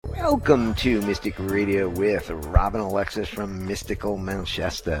Welcome to Mystic Radio with Robin Alexis from Mystical Mount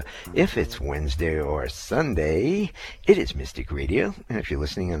Shasta. If it's Wednesday or Sunday, it is Mystic Radio. And if you're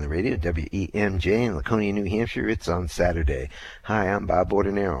listening on the radio, WEMJ in Laconia, New Hampshire, it's on Saturday. Hi, I'm Bob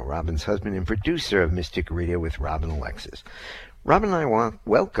Ordinero, Robin's husband and producer of Mystic Radio with Robin Alexis. Robin and I want to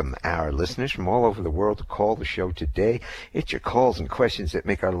welcome our listeners from all over the world to call the show today. It's your calls and questions that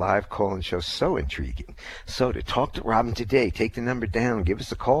make our live call-in show so intriguing. So to talk to Robin today, take the number down, give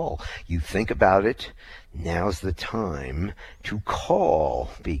us a call. You think about it, now's the time to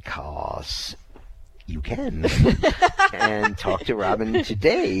call because you can and talk to Robin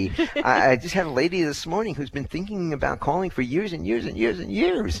today. I just had a lady this morning who's been thinking about calling for years and years and years and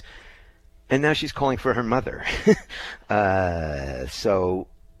years. And now she's calling for her mother. So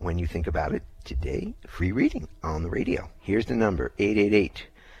when you think about it, today, free reading on the radio. Here's the number,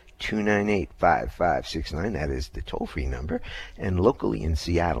 888-298-5569. That is the toll-free number. And locally in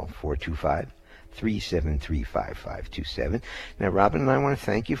Seattle, 425-373-5527. Now, Robin and I want to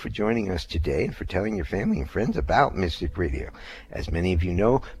thank you for joining us today and for telling your family and friends about Mystic Radio. As many of you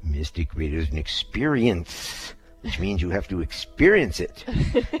know, Mystic Radio is an experience, which means you have to experience it.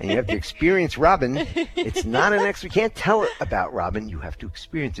 And you have to experience Robin. It's not we can't tell about Robin. You have to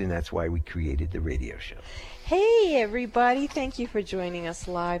experience it, and that's why we created the radio show. Hey, everybody. Thank you for joining us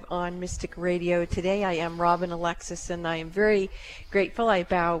live on Mystic Radio. Today I am Robin Alexis, and I am very grateful. I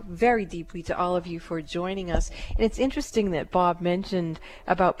bow very deeply to all of you for joining us. And it's interesting that Bob mentioned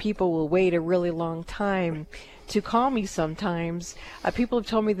about people will wait a really long time to call me sometimes. People have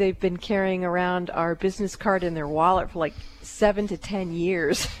told me they've been carrying around our business card in their wallet for like 7 to 10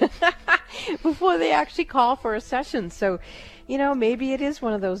 years before they actually call for a session. So, you know, maybe it is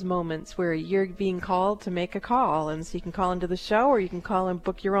one of those moments where you're being called to make a call, and so you can call into the show, or you can call and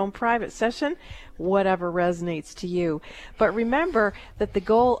book your own private session, whatever resonates to you. But remember that the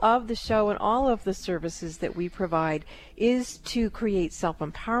goal of the show and all of the services that we provide is to create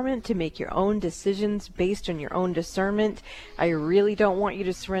self-empowerment, to make your own decisions based on your own discernment. I really don't want you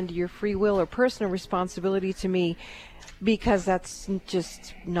to surrender your free will or personal responsibility to me, because that's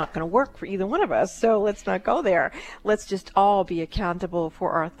just not going to work for either one of us. So let's not go there. Let's just all be accountable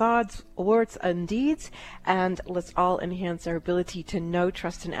for our thoughts, words, and deeds, and let's all enhance our ability to know,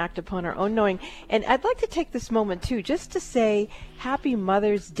 trust, and act upon our own knowing. And I'd like to take this moment, too, just to say Happy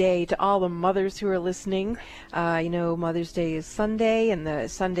Mother's Day to all the mothers who are listening. You know, Mother's Day is Sunday, and the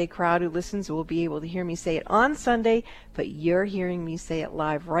Sunday crowd who listens will be able to hear me say it on Sunday, but you're hearing me say it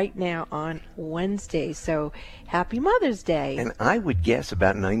live right now on Wednesday. So Happy Mother's Day. And I would guess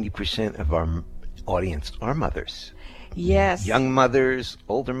about 90% of our audience are mothers. Yes. Young mothers,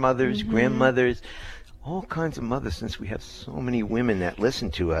 older mothers, grandmothers, all kinds of mothers, since we have so many women that listen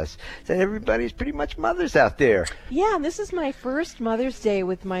to us, that everybody's pretty much mothers out there. Yeah, this is my first Mother's Day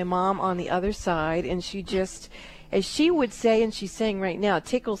with my mom on the other side, and she just, as she would say, and she's saying right now,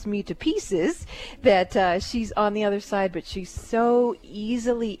 tickles me to pieces that she's on the other side, but she's so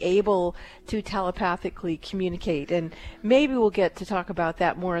easily able to telepathically communicate. And maybe we'll get to talk about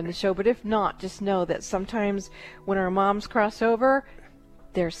that more in the show, but if not, just know that sometimes when our moms cross over,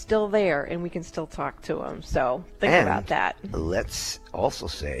 they're still there, and we can still talk to them. So think about that. Let's also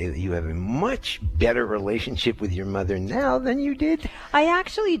say that you have a much better relationship with your mother now than you did. I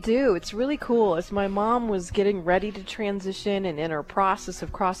actually do. It's really cool. As my mom was getting ready to transition and in her process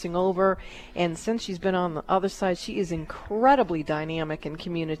of crossing over, and since she's been on the other side, she is incredibly dynamic and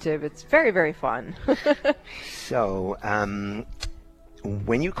communicative. It's very, very fun. So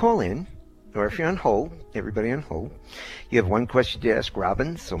when you call in, or if you're on hold, everybody on hold, you have one question to ask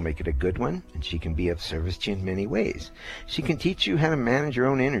Robin, so make it a good one, and she can be of service to you in many ways. She can teach you how to manage your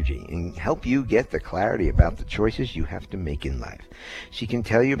own energy and help you get the clarity about the choices you have to make in life. She can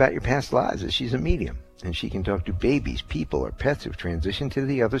tell you about your past lives, as she's a medium, and she can talk to babies, people, or pets who've transitioned to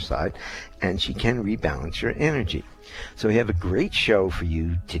the other side, and she can rebalance your energy. So we have a great show for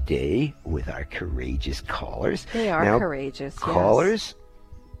you today with our courageous callers. They are now, courageous, callers, yes.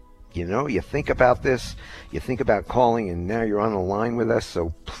 You know, you think about this, you think about calling, and now you're on the line with us,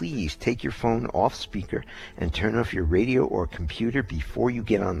 so please take your phone off speaker and turn off your radio or computer before you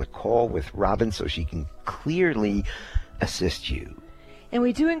get on the call with Robin so she can clearly assist you. And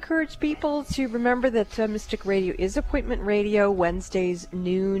we do encourage people to remember that Mystic Radio is appointment radio, Wednesdays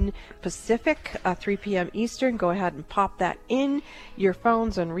noon Pacific, 3 p.m. Eastern. Go ahead and pop that in your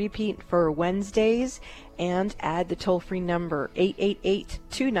phones on repeat for Wednesdays, and add the toll-free number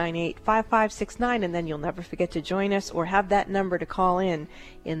 888-298-5569, and then you'll never forget to join us or have that number to call in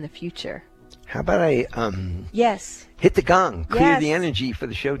the future. How about I yes, hit the gong, clear yes. the energy for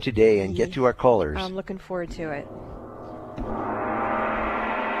the show today, and get to our callers. I'm looking forward to it.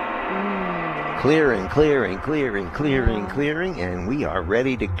 Clearing, clearing, clearing, clearing, clearing, and we are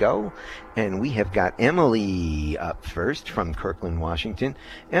ready to go. And we have got Emily up first from Kirkland, Washington.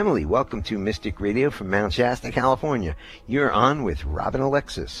 Emily, welcome to Mystic Radio from Mount Shasta, California. You're on with Robin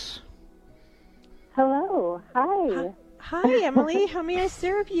Alexis. Hello. Hi. Hi, Emily. How may I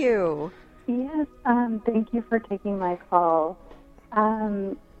serve you? Yes, thank you for taking my call.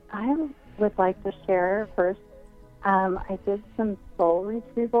 I would like to share first. I did some soul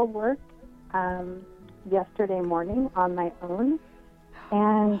retrieval work yesterday morning on my own,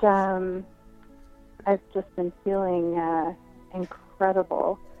 and I've just been feeling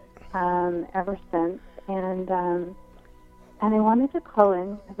incredible ever since. And I wanted to call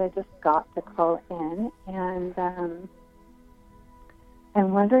in because I just got to call in, and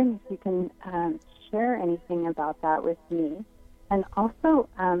I'm wondering if you can share anything about that with me. And also,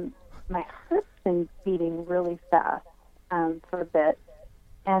 my heart's been beating really fast for a bit,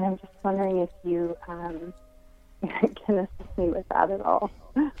 and I'm just wondering if you can assist me with that at all.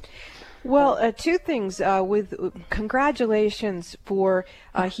 Well, two things. With congratulations for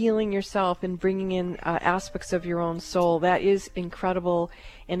healing yourself and bringing in aspects of your own soul. That is incredible.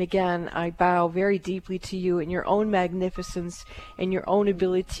 And again, I bow very deeply to you and your own magnificence and your own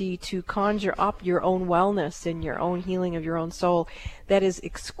ability to conjure up your own wellness and your own healing of your own soul. That is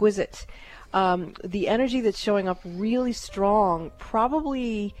exquisite. The energy that's showing up really strong,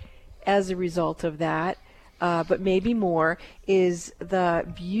 probably as a result of that, but maybe more, is the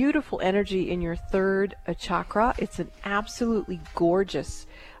beautiful energy in your third chakra. It's an absolutely gorgeous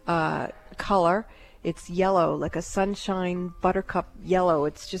color. It's yellow, like a sunshine buttercup yellow.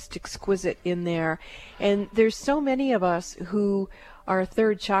 It's just exquisite in there. And there's so many of us who our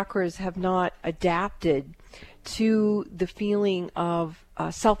third chakras have not adapted to the feeling of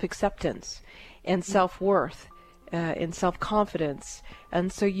self-acceptance and self-worth and self-confidence.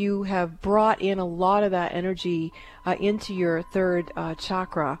 And so you have brought in a lot of that energy into your third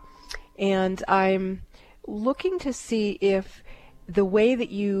chakra. And I'm looking to see if the way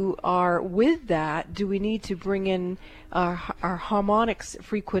that you are with that, do we need to bring in our harmonics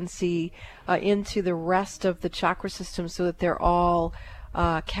frequency into the rest of the chakra system so that they're all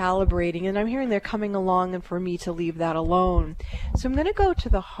calibrating? And I'm hearing they're coming along, and for me to leave that alone. So I'm going to go to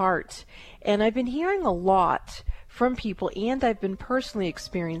the heart. And I've been hearing a lot from people, and I've been personally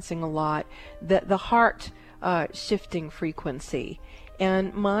experiencing a lot, that the heart shifting frequency.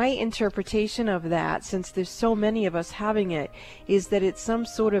 And my interpretation of that, since there's so many of us having it, is that it's some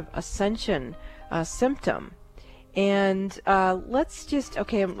sort of ascension symptom. And let's just,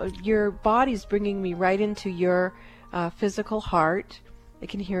 okay, your body's bringing me right into your physical heart. I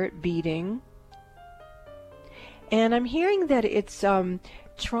can hear it beating. And I'm hearing that it's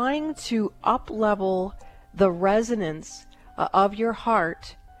trying to up-level the resonance of your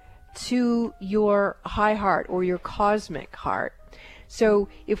heart to your high heart or your cosmic heart. So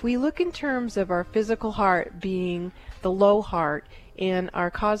if we look in terms of our physical heart being the low heart and our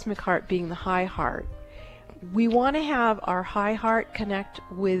cosmic heart being the high heart, we want to have our high heart connect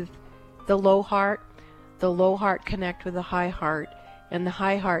with the low heart connect with the high heart, and the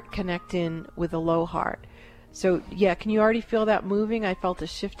high heart connect in with the low heart. So yeah, can you already feel that moving? I felt a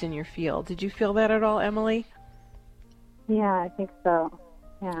shift in your field. Did you feel that at all, Emily? Yeah, I think so.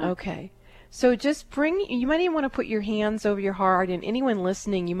 Yeah. Okay. So just you might even want to put your hands over your heart, and anyone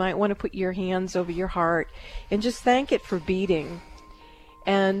listening, you might want to put your hands over your heart and just thank it for beating.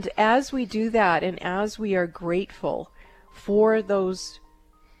 And as we do that, and as we are grateful for those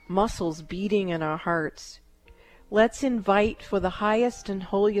muscles beating in our hearts, let's invite for the highest and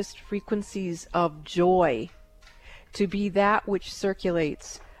holiest frequencies of joy to be that which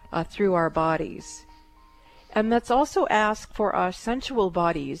circulates through our bodies. And let's also ask for our sensual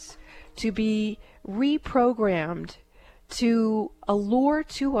bodies to be reprogrammed to allure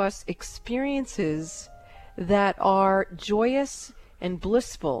to us experiences that are joyous and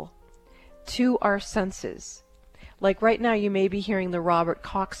blissful to our senses. Like right now, you may be hearing the Robert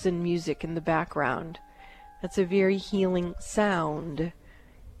Coxon music in the background. That's a very healing sound.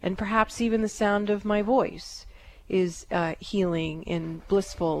 And perhaps even the sound of my voice is healing and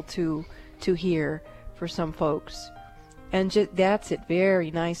blissful to hear for some folks. And that's it.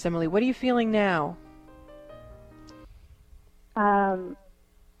 Very nice, Emily. What are you feeling now?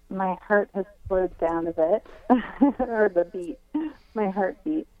 My heart has slowed down a bit, or the beat, my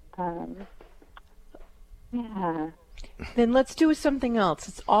heartbeat. Yeah. Then let's do something else.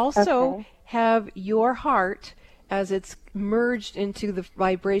 Let's also have your heart, as it's merged into the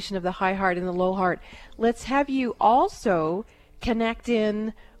vibration of the high heart and the low heart. Let's have you also connect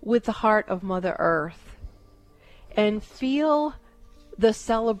in with the heart of Mother Earth and feel the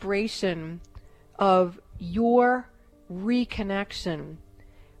celebration of your reconnection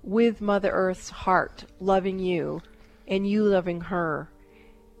with Mother Earth's heart, loving you, and you loving her.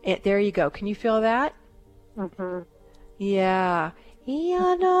 And there you go. Can you feel that? Mm-hmm. Yeah.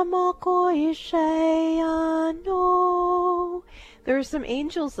 There are some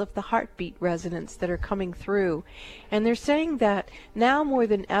angels of the heartbeat resonance that are coming through, and they're saying that now more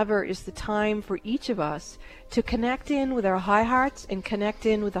than ever is the time for each of us to connect in with our high hearts and connect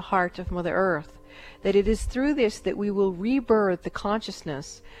in with the heart of Mother Earth. That it is through this that we will rebirth the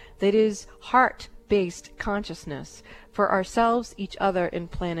consciousness that is heart-based consciousness for ourselves, each other,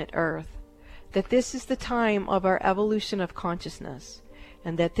 and planet Earth. That this is the time of our evolution of consciousness,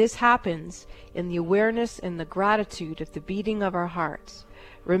 and that this happens in the awareness and the gratitude of the beating of our hearts,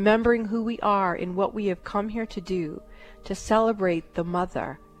 remembering who we are and what we have come here to do, to celebrate the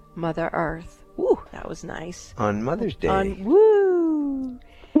Mother Earth. Woo, that was nice. On Mother's Day. Woo!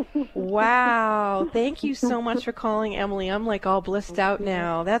 Wow, thank you so much for calling, Emily. I'm like all blissed out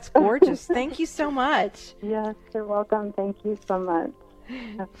now. That's gorgeous. Thank you so much. Yes, you're welcome. Thank you so much.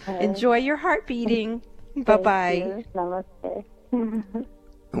 Okay. Enjoy your heart beating. Bye-bye. Namaste.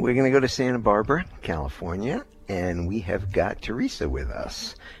 We're going to go to Santa Barbara, California, and we have got Teresa with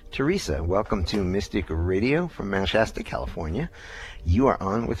us. Teresa, welcome to Mystic Radio from Mount Shasta, California. You are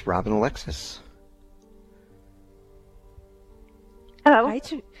on with Robin Alexis. Hello.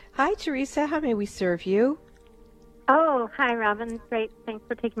 Hi, Teresa. How may we serve you? Oh, hi, Robin. Great. Thanks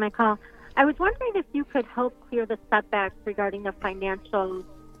for taking my call. I was wondering if you could help clear the setbacks regarding the financial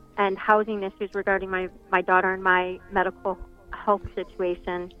and housing issues regarding my daughter and my medical health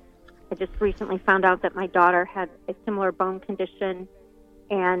situation. I just recently found out that my daughter had a similar bone condition,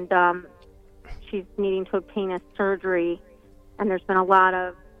 and she's needing to obtain a surgery, and there's been a lot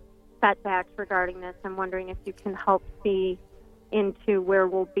of setbacks regarding this. I'm wondering if you can help see into where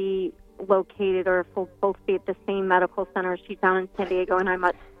we'll be located, or if we'll both be at the same medical center. She's down in San Diego, and I'm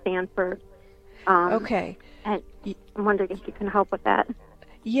at Stanford. Okay. And I'm wondering if you can help with that.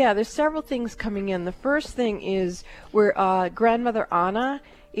 Yeah, there's several things coming in. The first thing is where Grandmother Anna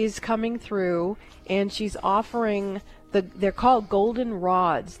is coming through, and she's offering they're called golden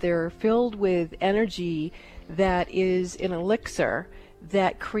rods. They're filled with energy that is an elixir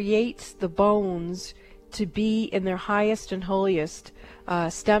that creates the bones to be in their highest and holiest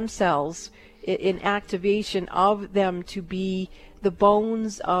stem cells, in activation of them to be the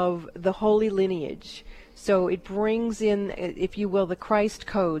bones of the holy lineage. So it brings in, if you will, the Christ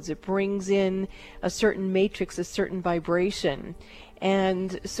codes. It brings in a certain matrix, a certain vibration.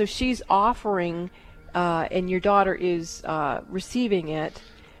 And so she's offering, and your daughter is receiving it,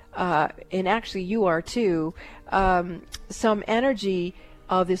 and actually you are too, some energy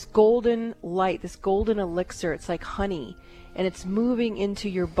of this golden light, this golden elixir. It's like honey, and it's moving into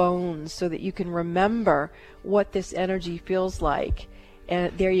your bones so that you can remember what this energy feels like.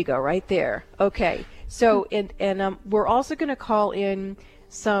 And there you go, right there. Okay, so and we're also going to call in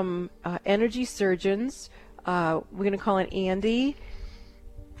some energy surgeons. We're going to call in Andy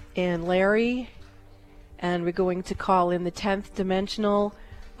and Larry, and we're going to call in the 10th dimensional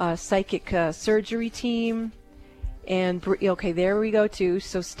psychic surgery team. And okay, there we go too.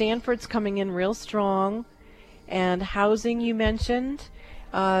 So Stanford's coming in real strong, and housing you mentioned,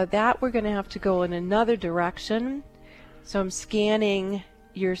 that we're going to have to go in another direction. So I'm scanning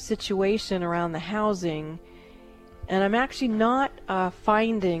your situation around the housing, and I'm actually not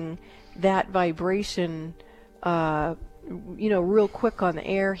finding that vibration, real quick on the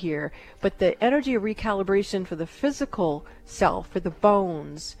air here. But the energy of recalibration for the physical self, for the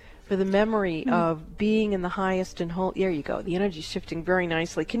bones, for the memory of being in the highest and whole. There you go. The energy's shifting very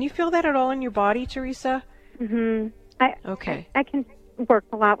nicely. Can you feel that at all in your body, Teresa? Mm-hmm. Okay. I can work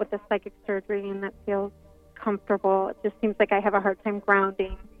a lot with the psychic surgery, and that feels comfortable. It just seems like I have a hard time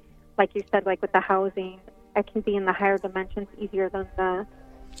grounding. Like you said, like with the housing, I can be in the higher dimensions easier than the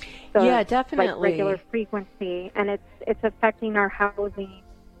yeah, definitely, like regular frequency, and it's affecting our housing.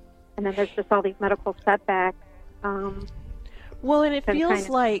 And then there's just all these medical setbacks. Well, and it feels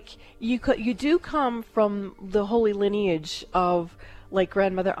like you do come from the holy lineage of like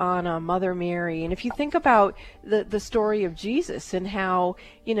Grandmother Anna, Mother Mary. And if you think about the story of Jesus and how,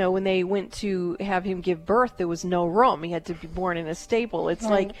 when they went to have him give birth, there was no room. He had to be born in a stable. It's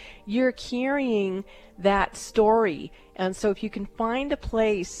like you're carrying that story. And so if you can find a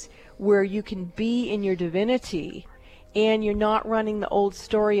place where you can be in your divinity, and you're not running the old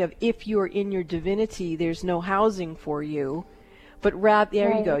story of if you're in your divinity, there's no housing for you. But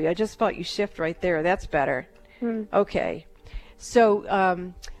there you go. I just felt you shift right there. That's better. Okay. So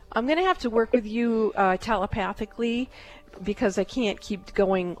I'm going to have to work with you telepathically, because I can't keep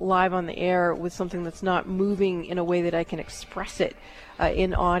going live on the air with something that's not moving in a way that I can express it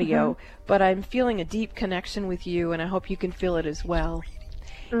in audio. But I'm feeling a deep connection with you, and I hope you can feel it as well.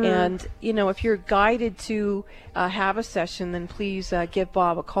 And, you know, if you're guided to have a session, then please give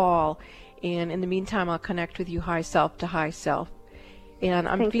Bob a call. And in the meantime, I'll connect with you high self to high self. And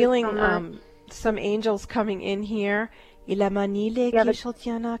I'm feeling some angels coming in here. The Jesus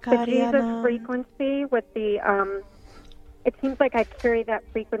frequency with the, it seems like I carry that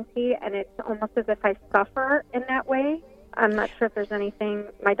frequency, and it's almost as if I suffer in that way. I'm not sure if there's anything,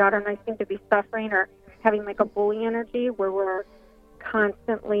 my daughter and I seem to be suffering or having like a bully energy where we're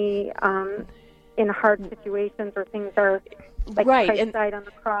constantly in hard situations or things are like Christ died on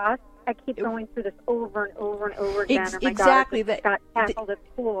the cross. I keep going through this over and over and over again. And my daughter got tackled at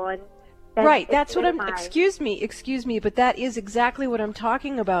school, and that's what I'm, excuse me, but that is exactly what I'm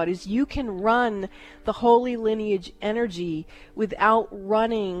talking about, is you can run the holy lineage energy without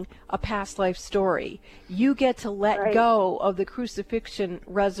running a past life story. You get to let go of the crucifixion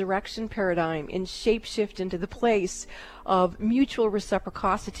resurrection paradigm and shapeshift into the place of mutual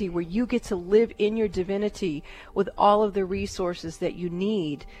reciprocity, where you get to live in your divinity with all of the resources that you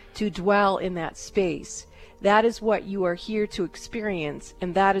need to dwell in that space. That is what you are here to experience,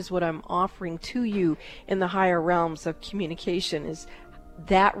 and that is what I'm offering to you in the higher realms of communication, is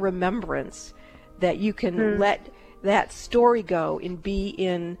that remembrance that you can let that story go and be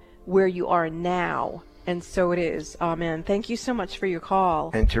in where you are now. And so it is. Amen. Thank you so much for your call.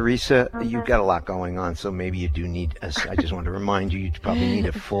 And Teresa, you've got a lot going on, so maybe you do need I just want to remind you probably need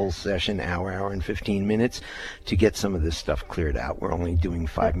a full session, hour and 15 minutes to get some of this stuff cleared out. We're only doing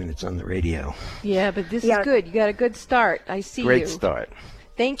 5 minutes on the radio. Yeah, but this is good. You got a good start. I see Great start.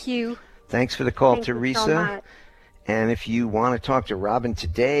 Thank you. Thanks for the call, Thank Teresa. You so much. And if you want to talk to Robin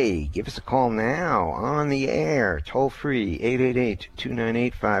today, give us a call now on the air, toll free,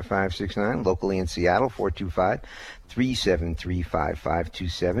 888-298-5569, locally in Seattle,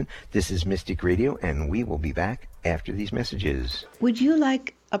 425-373-5527. This is Mystic Radio, and we will be back after these messages. Would you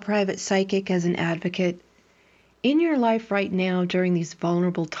like a private psychic as an advocate? In your life right now, during these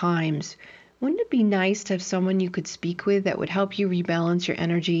vulnerable times, wouldn't it be nice to have someone you could speak with that would help you rebalance your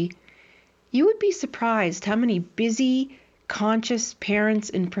energy? You would be surprised how many busy, conscious parents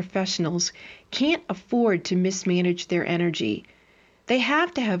and professionals can't afford to mismanage their energy. They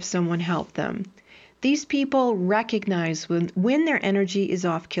have to have someone help them. These people recognize when their energy is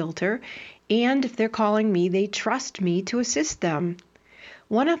off kilter, and if they're calling me, they trust me to assist them.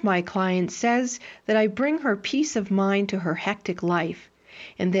 One of my clients says that I bring her peace of mind to her hectic life,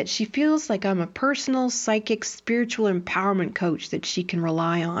 and that she feels like I'm a personal, psychic, spiritual empowerment coach that she can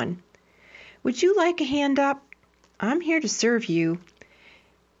rely on. Would you like a hand up? I'm here to serve you.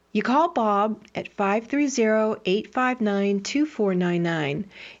 You call Bob at 530-859-2499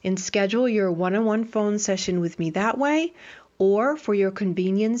 and schedule your one-on-one phone session with me that way, or for your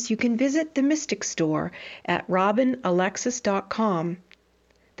convenience, you can visit the Mystic Store at robinalexis.com.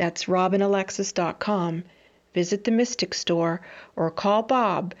 That's robinalexis.com. Visit the Mystic Store or call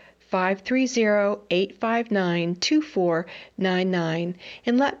Bob 530-859-2499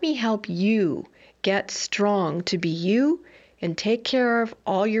 and let me help you get strong to be you and take care of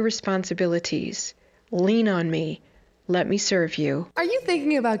all your responsibilities. Lean on me. Let me serve you. Are you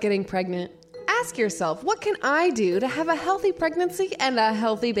thinking about getting pregnant? Ask yourself, what can I do to have a healthy pregnancy and a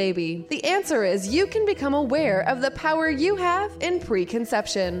healthy baby? The answer is you can become aware of the power you have in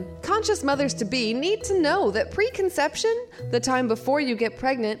preconception. Conscious mothers-to-be need to know that preconception, the time before you get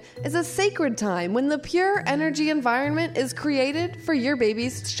pregnant, is a sacred time when the pure energy environment is created for your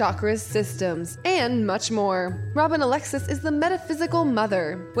baby's chakras systems, and much more. Robin Alexis is the metaphysical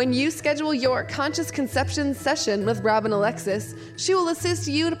mother. When you schedule your conscious conception session with Robin Alexis, she will assist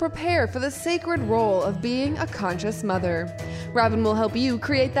you to prepare for the sacred role of being a conscious mother. Robin will help you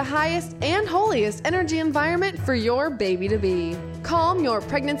create the highest and holiest energy environment for your baby-to-be. Calm your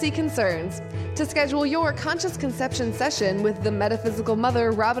pregnancy concerns. To schedule your conscious conception session with the metaphysical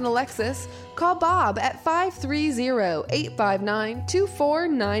mother, Robin Alexis, call Bob at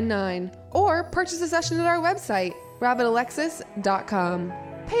 530-859-2499 or purchase a session at our website, robinalexis.com.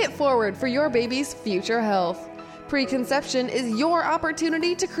 Pay it forward for your baby's future health. Preconception is your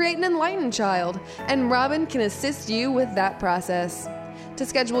opportunity to create an enlightened child, and Robin can assist you with that process. To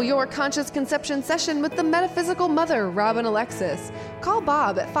schedule your conscious conception session with the metaphysical mother, Robin Alexis, call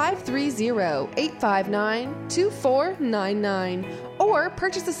Bob at 530-859-2499 or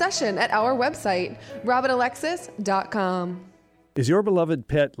purchase a session at our website, robinalexis.com. Is your beloved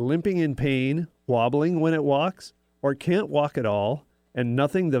pet limping in pain, wobbling when it walks, or can't walk at all, and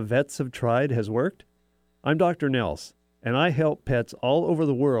nothing the vets have tried has worked? I'm Dr. Nels. and I help pets all over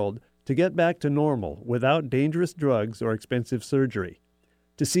the world to get back to normal without dangerous drugs or expensive surgery.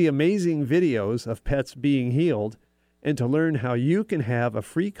 To see amazing videos of pets being healed and to learn how you can have a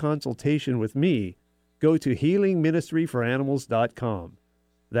free consultation with me, go to healingministryforanimals.com.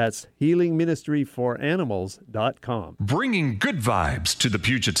 That's healingministryforanimals.com. Bringing good vibes to the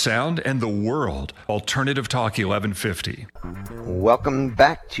Puget Sound and the world. Alternative Talk 1150. Welcome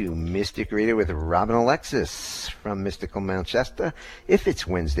back to Mystic Radio with Robin Alexis from Mystical Mount Shasta. If it's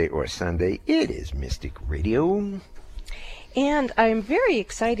Wednesday or Sunday, it is Mystic Radio. And I'm very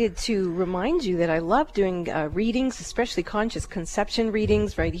excited to remind you that I love doing readings, especially conscious conception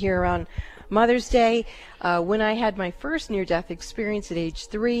readings right here around Mother's Day. When I had my first near-death experience at age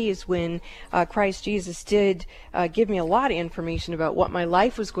 3 is when Christ Jesus did give me a lot of information about what my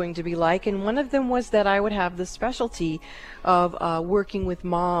life was going to be like, and one of them was that I would have the specialty of working with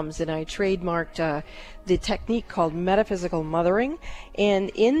moms, and I trademarked the technique called metaphysical mothering. And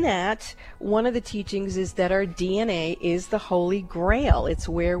in that, one of the teachings is that our DNA is the Holy Grail. It's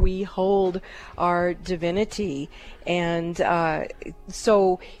where we hold our divinity. And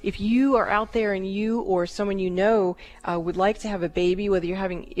so if you are out there and you or someone you know would like to have a baby, whether you're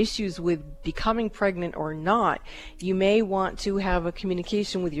having issues with becoming pregnant or not, you may want to have a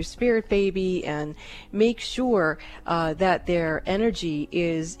communication with your spirit baby and make sure that their energy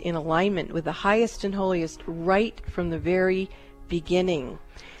is in alignment with the highest and holiest right from the very beginning.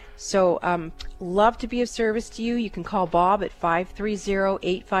 So love to be of service to you. You can call Bob at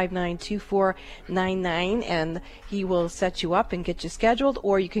 530-859-2499 and he will set you up and get you scheduled,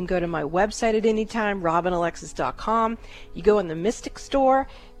 or you can go to my website at any time, robinalexis.com. You go in the Mystic Store,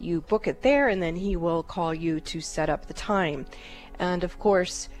 you book it there, and then he will call you to set up the time. And of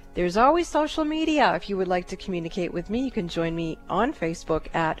course, there's always social media. If you would like to communicate with me, you can join me on Facebook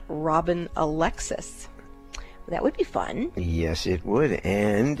at Robin Alexis. That would be fun. Yes, it would.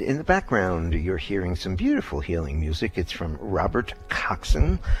 And in the background, you're hearing some beautiful healing music. It's from Robert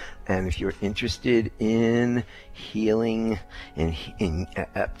Coxon. And if you're interested in healing and in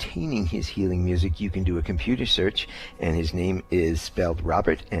obtaining his healing music, you can do a computer search. And his name is spelled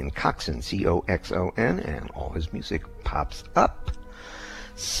Robert and Coxon, C-O-X-O-N, and all his music pops up.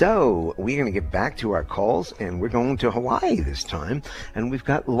 So we're going to get back to our calls, and we're going to Hawaii this time, and we've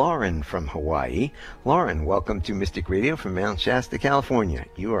got Lauren from Hawaii. Lauren, welcome to Mystic Radio from Mount Shasta, California.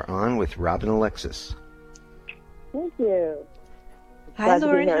 You are on with Robin Alexis. Thank you. Hi,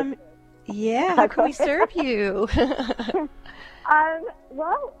 Lauren. How can we serve you?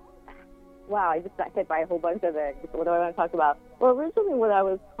 Well, wow, I just got hit by a whole bunch of things. What do I want to talk about? Well, originally what I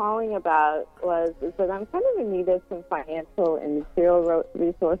was calling about is that I'm kind of in need of some financial and material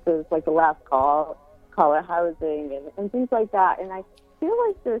resources, like the last caller, housing, and things like that. And I feel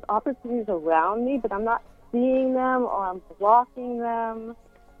like there's opportunities around me, but I'm not seeing them, or I'm blocking them.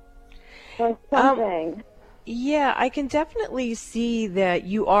 Or something. Yeah, I can definitely see that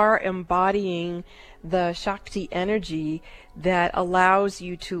you are embodying the Shakti energy that allows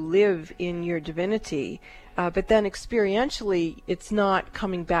you to live in your divinity, but then experientially it's not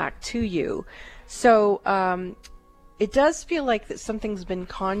coming back to you. So it does feel like that something's been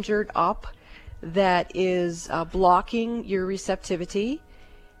conjured up that is blocking your receptivity.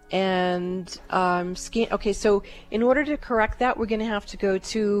 And okay, so in order to correct that, we're going to have to go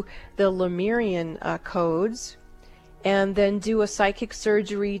to the Lemurian codes and then do a psychic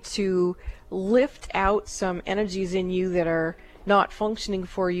surgery to lift out some energies in you that are not functioning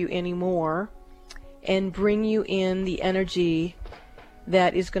for you anymore and bring you in the energy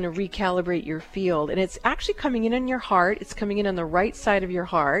that is going to recalibrate your field. And it's actually coming in your heart. It's coming in on the right side of your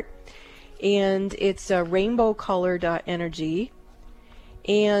heart, and it's a rainbow colored energy.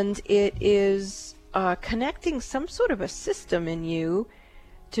 And it is connecting some sort of a system in you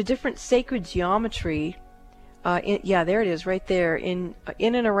to different sacred geometry. Yeah, there it is, right there, in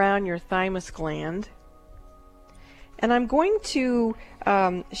and around your thymus gland. And I'm going to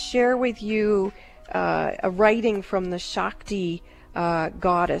share with you a writing from the Shakti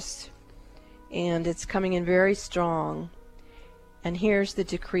goddess, and it's coming in very strong. And here's the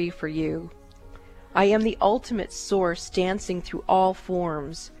decree for you. I am the ultimate source dancing through all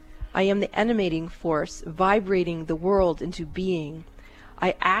forms. I am the emanating force vibrating the world into being.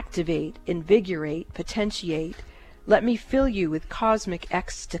 I activate, invigorate, potentiate. Let me fill you with cosmic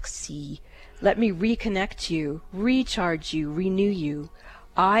ecstasy. Let me reconnect you, recharge you, renew you.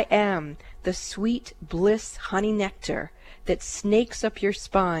 I am the sweet bliss honey nectar that snakes up your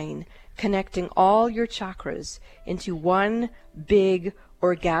spine, connecting all your chakras into one big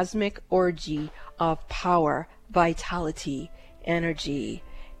orgasmic orgy of power, vitality, energy.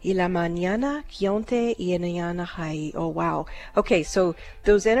 Y la mañana quionte y mañana hai. Oh, wow. Okay, so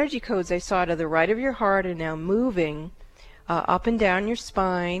those energy codes I saw to the right of your heart are now moving up and down your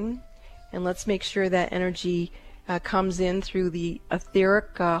spine. And let's make sure that energy comes in through the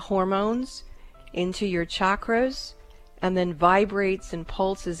etheric hormones into your chakras and then vibrates and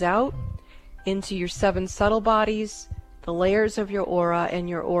pulses out into your 7 subtle bodies, the layers of your aura and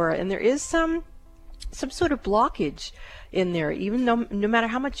your aura. And there is some sort of blockage in there, even though no matter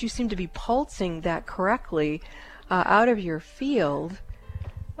how much you seem to be pulsing that correctly out of your field.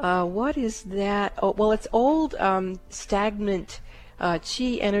 What is that? Oh, well, it's old stagnant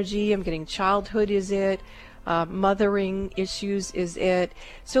chi energy. I'm getting childhood is it, mothering issues is it.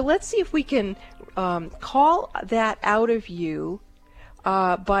 So let's see if we can call that out of you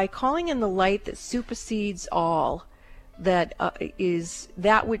by calling in the light that supersedes all, that is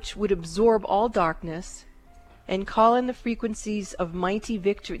that which would absorb all darkness, and call in the frequencies of mighty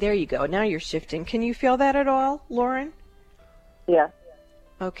victory. There you go. Now you're shifting. Can you feel that at all, Lauren? Yeah.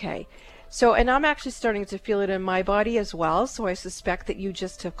 Okay. So, and I'm actually starting to feel it in my body as well, so I suspect that you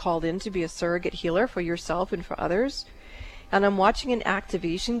just have called in to be a surrogate healer for yourself and for others. And I'm watching an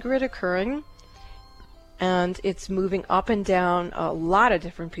activation grid occurring, and it's moving up and down a lot of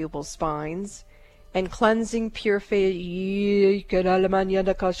different people's spines, and cleansing, purifying, que a la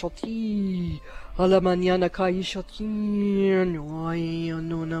mañana cachoti, a la mañana caishoti,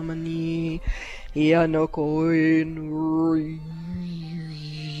 no namani, ya no coin,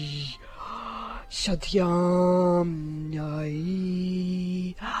 shatyam,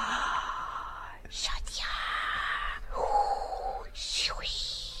 yai, shatyam, shui.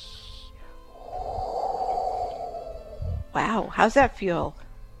 Wow, how's that feel?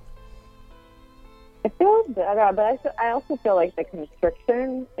 It feels better, but I also feel like the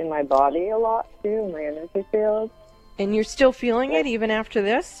constriction in my body a lot too, in my energy field. And you're still feeling it even after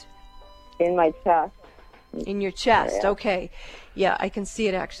this? In my chest. In your chest, Yeah. Okay. Yeah, I can see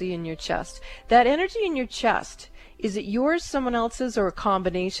it actually in your chest. That energy in your chest, is it yours, someone else's, or a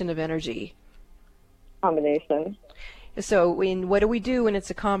combination of energy? Combination. So what do we do when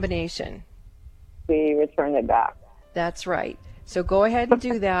it's a combination? We return it back. That's right. So go ahead and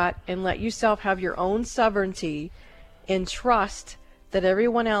do that and let yourself have your own sovereignty and trust that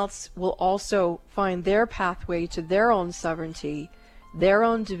everyone else will also find their pathway to their own sovereignty, their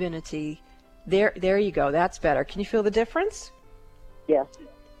own divinity. There you go. That's better. Can you feel the difference? Yes.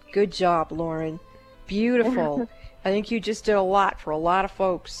 Good job, Lauren. Beautiful. I think you just did a lot for a lot of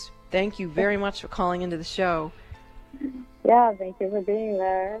folks. Thank you very much for calling into the show. Yeah, thank you for being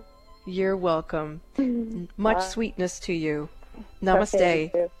there. You're welcome. Much sweetness to you. Namaste.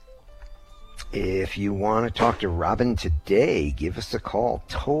 Okay, If you want to talk to Robin today, give us a call.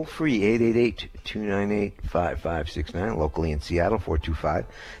 Toll free, 888-298-5569. Locally in Seattle,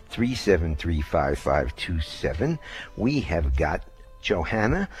 425-373-5527. We have got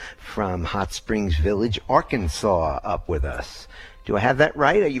Johanna from Hot Springs Village, Arkansas, up with us. Do I have that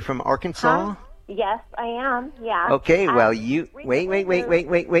right? Are you from Arkansas? Yes, I am. Yeah. Okay, well, you wait.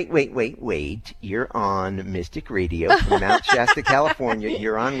 You're on Mystic Radio from Mount Shasta, California.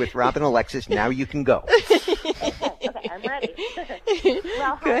 You're on with Robin Alexis. Now you can go. Okay, I'm ready.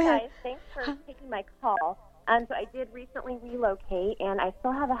 Well, hi guys. Thanks for taking my call. So I did recently relocate, and I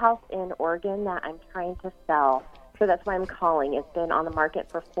still have a house in Oregon that I'm trying to sell. So that's why I'm calling. It's been on the market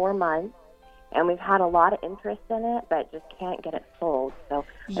for 4 months, and we've had a lot of interest in it, but just can't get it sold. So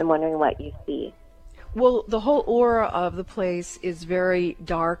I'm wondering what you see. Well, the whole aura of the place is very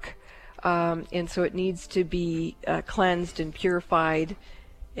dark, and so it needs to be cleansed and purified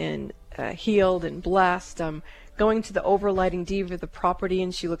and healed and blessed. I'm going to the overlighting diva of the property,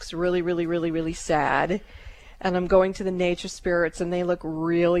 and she looks really, really, really, really sad. And I'm going to the nature spirits, and they look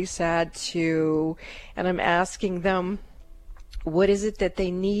really sad too. And I'm asking them, what is it that they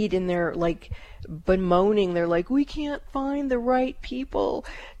need? And they're like bemoaning. They're like, we can't find the right people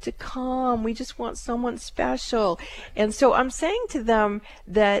to come. We just want someone special. And so I'm saying to them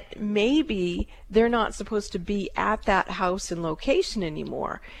that maybe they're not supposed to be at that house and location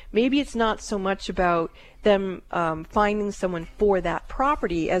anymore. Maybe it's not so much about them finding someone for that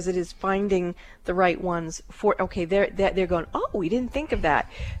property as it is finding the right ones for, okay, they're going, oh, we didn't think of that.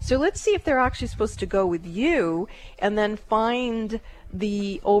 So let's see if they're actually supposed to go with you and then find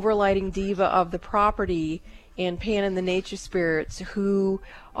the overlighting diva of the property and Pan and the nature spirits who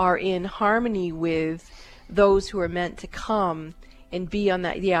are in harmony with those who are meant to come and be on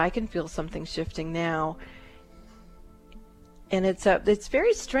that. Yeah, I can feel something shifting now. And it's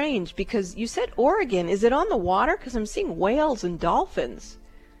very strange because you said Oregon. Is it on the water? Because I'm seeing whales and dolphins.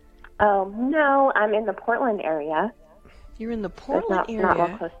 No, I'm in the Portland area. You're in the Portland area. Not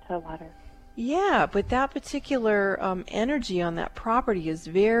real close to water. Yeah, but that particular energy on that property is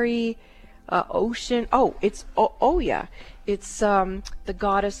very ocean. Oh, it's Oya. It's the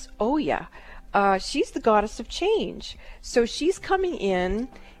goddess Oya. She's the goddess of change. So she's coming in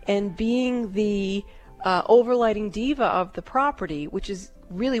and being the overlighting diva of the property, which is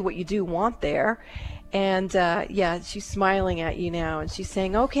really what you do want there. And yeah, she's smiling at you now, and she's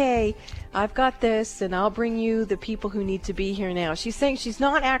saying, okay, I've got this, and I'll bring you the people who need to be here now. She's saying she's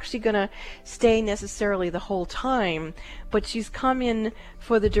not actually going to stay necessarily the whole time, but she's come in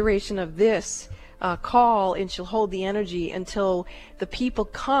for the duration of this call, and she'll hold the energy until the people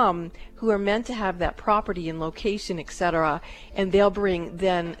come who are meant to have that property and location, etc., and they'll bring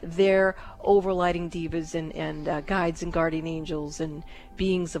then their overlighting divas and guides and guardian angels and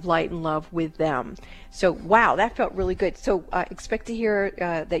beings of light and love with them. So wow, that felt really good. So expect to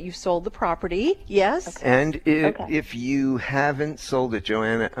hear that you've sold the property. Yes. Okay. And if you haven't sold it,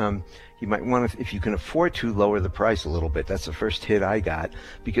 Joanna, you might want to, if you can afford to, lower the price a little bit. That's the first hit I got,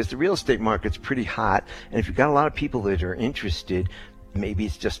 because the real estate market's pretty hot, and if you've got a lot of people that are interested, maybe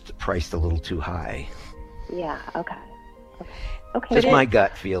it's just priced a little too high. Yeah, okay. Just my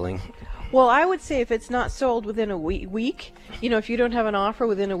gut feeling. Well, I would say if it's not sold within a week, if you don't have an offer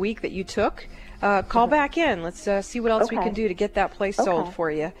within a week that you took, call back in. Let's see what else we can do to get that place sold for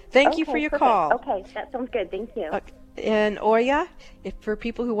you. Thank you for your call. Okay, that sounds good. Thank you. And Oya, for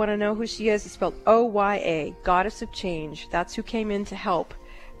people who want to know who she is, it's spelled Oya, Goddess of Change. That's who came in to help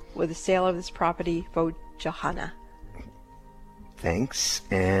with the sale of this property for Johanna. Thanks.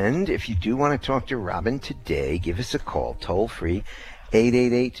 And if you do want to talk to Robin today, give us a call, toll free,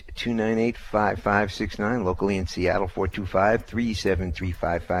 888-298-5569, locally in Seattle,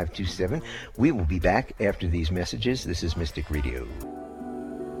 425-373-5527. We will be back after these messages. This is Mystic Radio.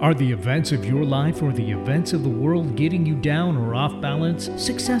 Are the events of your life or the events of the world getting you down or off balance?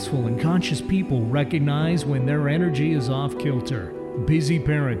 Successful and conscious people recognize when their energy is off kilter. Busy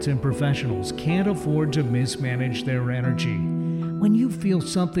parents and professionals can't afford to mismanage their energy. When you feel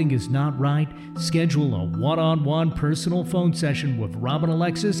something is not right, schedule a one-on-one personal phone session with Robin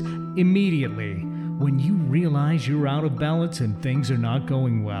Alexis immediately when you realize you're out of balance and things are not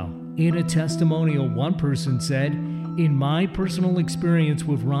going well. In a testimonial, one person said, "In my personal experience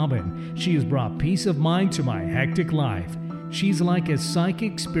with Robin, she has brought peace of mind to my hectic life. She's like a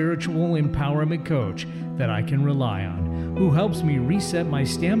psychic spiritual empowerment coach that I can rely on, who helps me reset my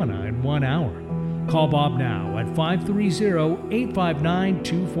stamina in 1 hour." Call Bob now at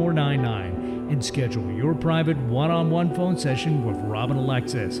 530-859-2499 and schedule your private one-on-one phone session with Robin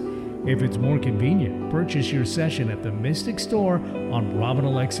Alexis. If it's more convenient, purchase your session at the Mystic Store on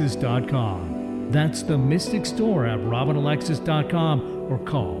RobinAlexis.com. That's the Mystic Store at RobinAlexis.com, or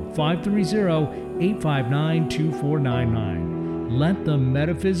call 530-859-2499. Let the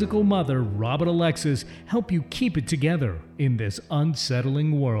metaphysical mother, Robin Alexis, help you keep it together in this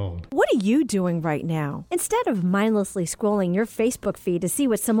unsettling world. What are you doing right now? Instead of mindlessly scrolling your Facebook feed to see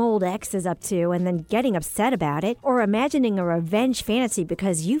what some old ex is up to and then getting upset about it, or imagining a revenge fantasy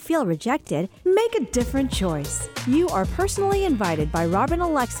because you feel rejected, make a different choice. You are personally invited by Robin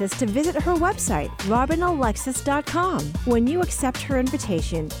Alexis to visit her website, RobinAlexis.com. When you accept her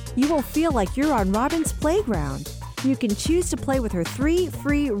invitation, you will feel like you're on Robin's playground. You can choose to play with her 3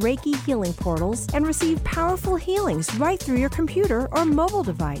 free Reiki healing portals and receive powerful healings right through your computer or mobile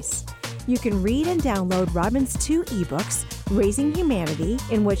device. You can read and download Robin's 2 ebooks, Raising Humanity,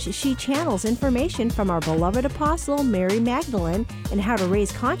 in which she channels information from our beloved apostle Mary Magdalene and how to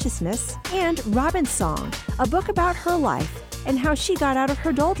raise consciousness, and Robin's Song, a book about her life and how she got out of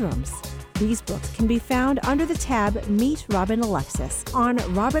her doldrums. These books can be found under the tab Meet Robin Alexis on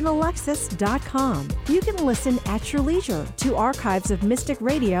RobinAlexis.com. You can listen at your leisure to archives of Mystic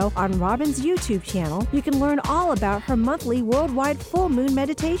Radio on Robin's YouTube channel. You can learn all about her monthly worldwide full moon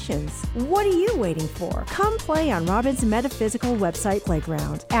meditations. What are you waiting for? Come play on Robin's metaphysical website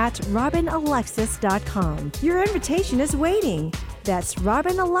playground at RobinAlexis.com. Your invitation is waiting. That's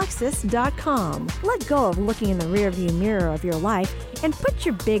RobinAlexis.com. Let go of looking in the rearview mirror of your life and put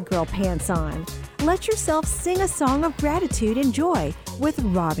your big girl pants on. Let yourself sing a song of gratitude and joy with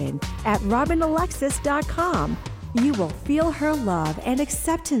Robin at RobinAlexis.com. You will feel her love and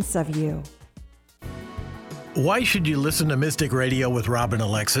acceptance of you. Why should you listen to Mystic Radio with Rob and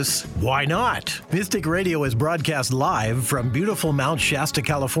Alexis? Why not? Mystic Radio is broadcast live from beautiful Mount Shasta,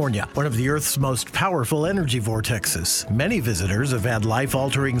 California, one of the Earth's most powerful energy vortexes. Many visitors have had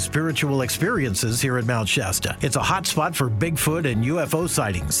life-altering spiritual experiences here at Mount Shasta. It's a hot spot for Bigfoot and UFO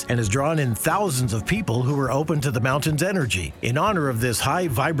sightings and has drawn in thousands of people who are open to the mountain's energy. In honor of this high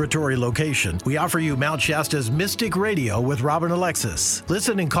vibratory location, we offer you Mount Shasta's Mystic Radio with Rob and Alexis.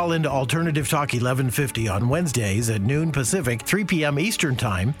 Listen and call into Alternative Talk 1150 on Wednesdays at noon Pacific, 3 p.m. Eastern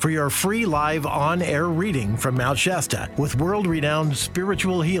Time for your free live on-air reading from Mount Shasta with world-renowned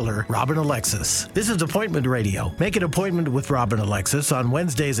spiritual healer Robin Alexis. This is Appointment Radio. Make an appointment with Robin Alexis on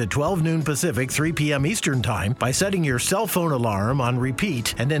Wednesdays at 12 noon Pacific, 3 p.m. Eastern Time by setting your cell phone alarm on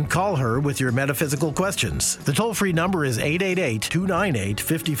repeat and then call her with your metaphysical questions. The toll-free number is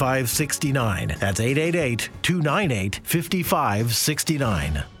 888-298-5569. That's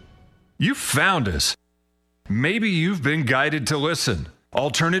 888-298-5569. You found us. Maybe you've been guided to listen.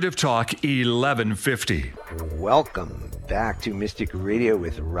 Alternative Talk 1150. Welcome back to Mystic Radio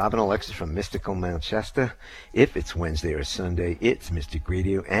with Robin Alexis from Mystical Mount Shasta. If it's Wednesday or Sunday, it's Mystic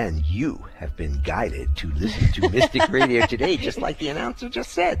Radio, and you have been guided to listen to Mystic Radio today, just like the announcer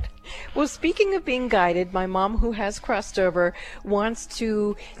just said. Well, speaking of being guided, my mom, who has crossed over, wants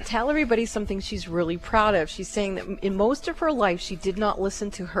to tell everybody something she's really proud of. She's saying that in most of her life, she did not listen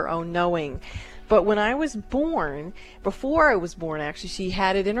to her own knowing. But when I was born, before I was born actually, she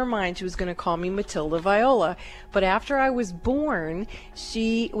had it in her mind she was going to call me Matilda Viola. But after I was born,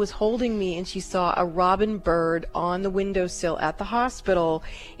 she was holding me and she saw a robin bird on the windowsill at the hospital.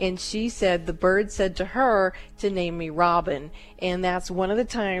 And she said the bird said to her to name me Robin. And that's one of the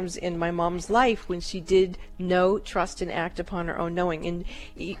times in my mom's life when she did know, trust, and act upon her own knowing. And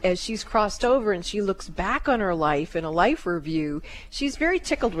as she's crossed over and she looks back on her life in a life review, she's very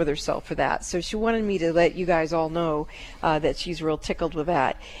tickled with herself for that. So she wanted me to let you guys all know that she's real tickled with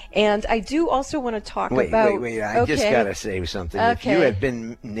that. And I do also want to talk about... Wait, I just got to say something. Okay. If you had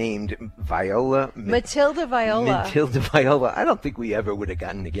been named Viola... Matilda Viola. Matilda Viola, I don't think we ever would have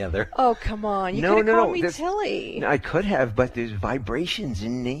gotten together. Oh, come on. You could have called me Tilly. No, I could have, but there's vibrations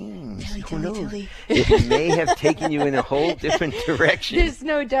in names. Tilly. It may have taken you in a whole different direction. There's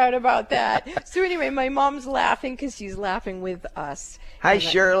no doubt about that. So anyway, my mom's laughing because she's laughing with us. Hi,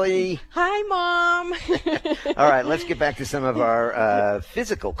 Shirley. Hi, Mom. All right, let's get back to some of our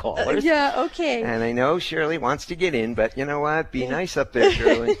physical callers. Yeah, okay. And I know Shirley wants to get in, but you know what? Be nice up there,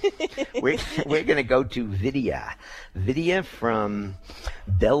 Shirley. We're going to go to Vidya. Vidya from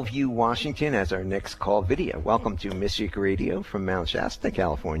Bellevue, Washington, as our next call. Vidya, welcome to Mystic Radio from Mount Shasta,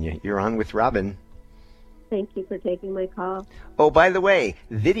 California. You're on with Robin. Thank you for taking my call. Oh, by the way,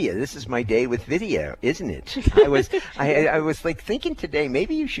 Vidya, this is my day with Vidya, isn't it? I was like thinking today,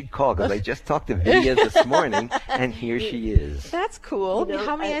 maybe you should call, because I just talked to Vidya this morning, and here she is. That's cool. You know,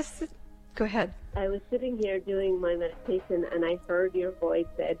 How may I go ahead. I was sitting here doing my meditation, and I heard your voice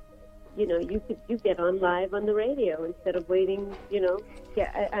said, you know, you get on live on the radio instead of waiting, you know.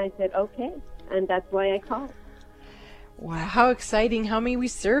 Yeah, I said, okay, and that's why I called. Wow, how exciting. How may we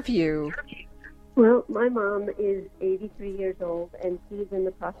serve you? Well, my mom is 83 years old, and she's in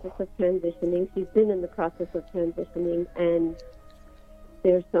the process of transitioning. She's been in the process of transitioning, and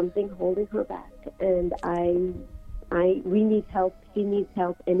there's something holding her back. And we need help. She needs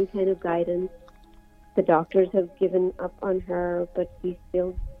help, any kind of guidance. The doctors have given up on her, but she's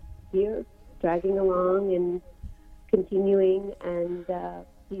still here, dragging along and continuing, and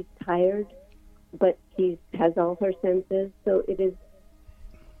she's tired, but she has all her senses, so it is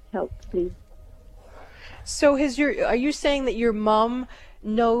help, please. So are you saying that your mom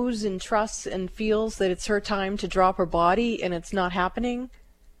knows and trusts and feels that it's her time to drop her body and it's not happening?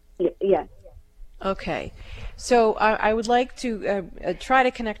 Yes. Okay. So I would like to try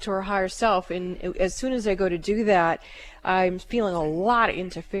to connect to her higher self, and as soon as I go to do that, I'm feeling a lot of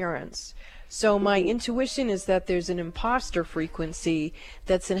interference. So my intuition is that there's an imposter frequency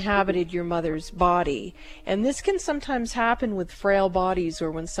that's inhabited your mother's body. And this can sometimes happen with frail bodies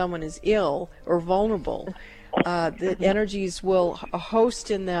or when someone is ill or vulnerable. The energies will host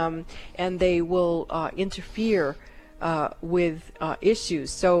in them and they will interfere with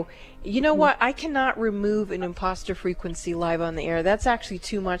issues. So, you know what? I cannot remove an imposter frequency live on the air. That's actually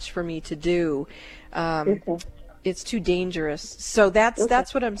too much for me to do. It's too dangerous. So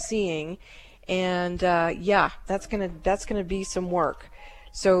that's what I'm seeing. And yeah, that's gonna be some work.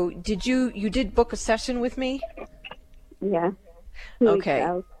 So you did book a session with me? Yeah. 2 weeks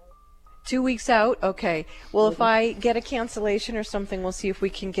out. 2 weeks out? Okay. Well, if I get a cancellation or something, we'll see if we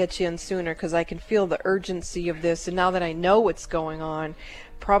can get you in sooner, because I can feel the urgency of this. And now that I know what's going on,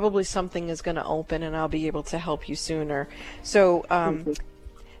 probably something is going to open and I'll be able to help you sooner. So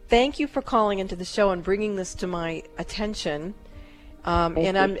thank you for calling into the show and bringing this to my attention.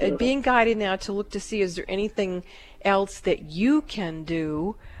 And I'm being guided now to look to see, is there anything else that you can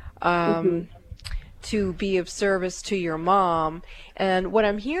do to be of service to your mom? And what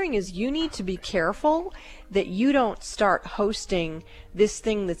I'm hearing is you need to be careful that you don't start hosting this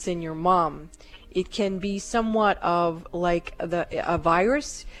thing that's in your mom. It can be somewhat of like a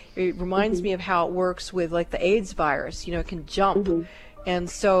virus. It reminds me of how it works with like the AIDS virus. You know, it can jump. And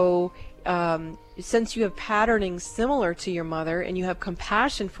so since you have patterning similar to your mother and you have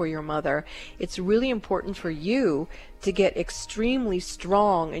compassion for your mother, it's really important for you to get extremely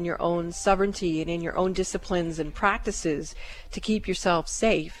strong in your own sovereignty and in your own disciplines and practices to keep yourself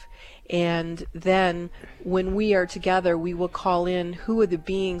safe. And then when we are together, we will call in who are the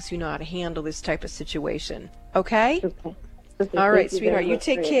beings who know how to handle this type of situation. Okay? All right, sweetheart. You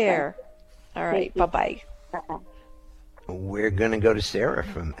take care. All right. Bye-bye. We're going to go to Sarah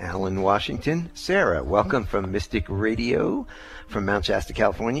from Allen, Washington. Sarah, welcome from Mystic Radio from Mount Shasta,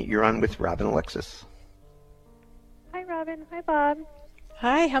 California. You're on with Robin Alexis. Hi, Robin. Hi, Bob.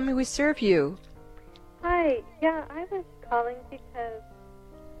 Hi, how may we serve you? Hi. Yeah, I was calling because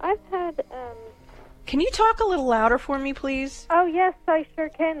I've had... Can you talk a little louder for me, please? Oh, yes, I sure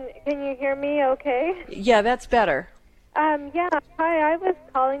can. Can you hear me okay? Yeah, that's better. Yeah, hi, I was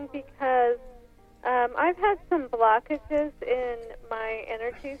calling because I've had some blockages in my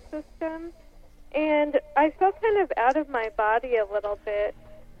energy system, and I feel kind of out of my body a little bit.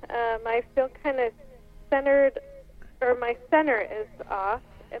 I feel kind of centered, or my center is off,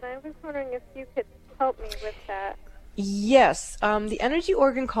 and I was wondering if you could help me with that. Yes, the energy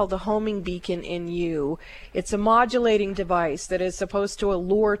organ called the homing beacon in you, it's a modulating device that is supposed to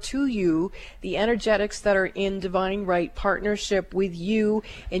allure to you the energetics that are in divine right partnership with you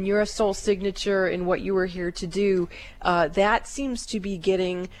and your soul signature and what you were here to do. That seems to be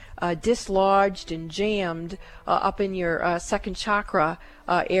getting dislodged and jammed up in your second chakra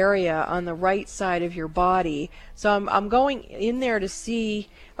area on the right side of your body. So I'm going in there to see,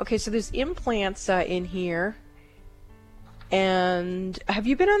 okay, so there's implants in here. And have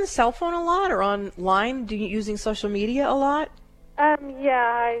you been on the cell phone a lot or online using social media a lot?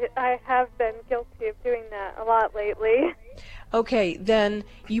 Yeah, I have been guilty of doing that a lot lately. Okay, then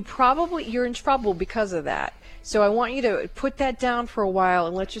you're in trouble because of that. So I want you to put that down for a while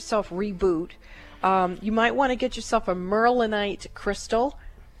and let yourself reboot. You might want to get yourself a merlinite crystal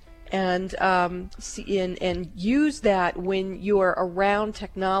and use that when you're around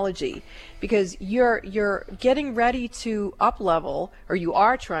technology, because you're getting ready to up level, or you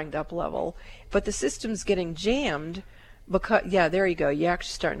are trying to up level, but the system's getting jammed because there you go, you're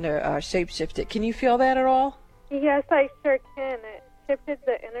actually starting to shapeshift it. Can you feel that at all? Yes, I sure can. It shifted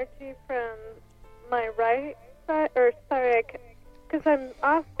the energy from my right side, or sorry, because I'm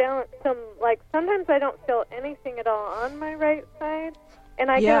off balance. Sometimes I don't feel anything at all on my right side. And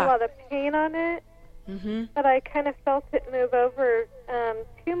I get a lot of pain on it, but I kind of felt it move over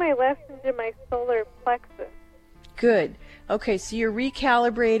to my left into my solar plexus. Good. Okay, so you're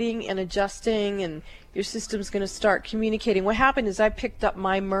recalibrating and adjusting, and your system's going to start communicating. What happened is I picked up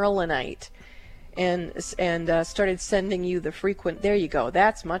my merlinite and started sending you the frequent. There you go.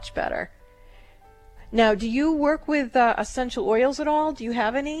 That's much better. Now, do you work with essential oils at all? Do you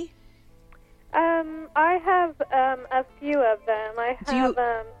have any? I have a few of them.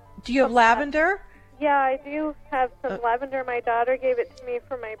 Do you have lavender? Yeah, I do have some lavender. My daughter gave it to me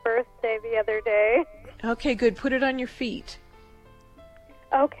for my birthday the other day. Okay, good. Put it on your feet.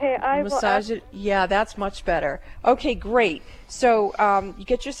 Okay, I massage it. Yeah, that's much better. Okay, great. So you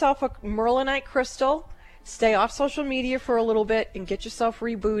get yourself a merlinite crystal. Stay off social media for a little bit and get yourself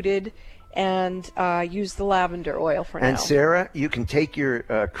rebooted. And use the lavender oil for now. And Sarah, you can take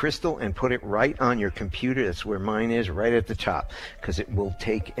your crystal and put it right on your computer. That's where mine is, right at the top, because it will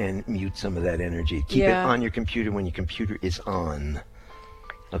take and mute some of that energy. Keep it on your computer when your computer is on.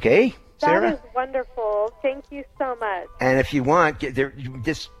 Okay, Sarah? That is wonderful. Thank you so much. And if you want,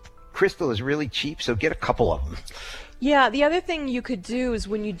 this crystal is really cheap, so get a couple of them. Yeah, the other thing you could do is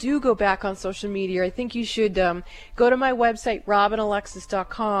when you do go back on social media, I think you should go to my website,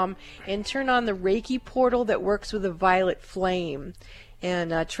 robinalexis.com, and turn on the Reiki portal that works with a violet flame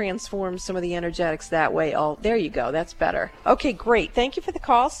and transform some of the energetics that way. Oh, there you go. That's better. Okay, great. Thank you for the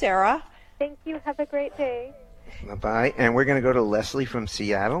call, Sarah. Thank you. Have a great day. Bye-bye. And we're going to go to Leslie from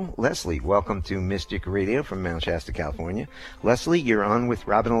Seattle. Leslie, welcome to Mystic Radio from Mount Shasta, California. Leslie, you're on with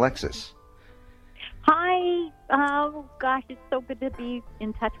Robin Alexis. Hi, Oh, gosh, it's so good to be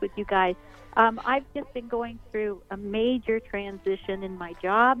in touch with you guys. I've just been going through a major transition in my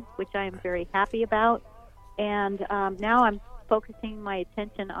job, which I am very happy about. And now I'm focusing my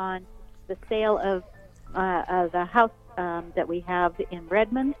attention on the sale of the house that we have in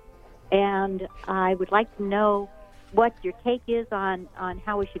Redmond. And I would like to know what your take is on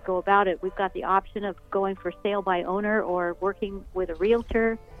how we should go about it. We've got the option of going for sale by owner or working with a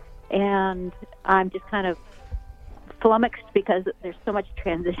realtor. And I'm just kind of flummoxed because there's so much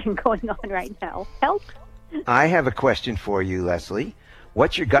transition going on right now. Help? I have a question for you, Leslie.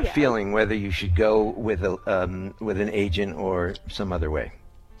 What's your gut feeling whether you should go with an agent or some other way?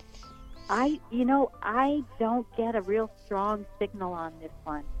 I don't get a real strong signal on this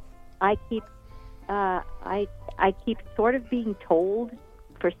one. I keep sort of being told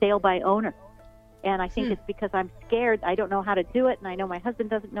for sale by owner, and I think it's because I'm scared. I don't know how to do it, and I know my husband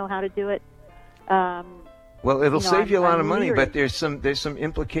doesn't know how to do it. Well, it'll save you a lot of money, but there's some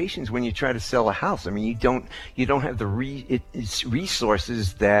implications when you try to sell a house. I mean, you don't have the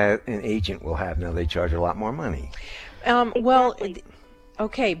resources that an agent will have. Now they charge a lot more money. Well,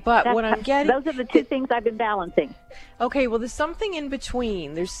 okay, but what I'm getting... Those are the two things I've been balancing. Okay, well, there's something in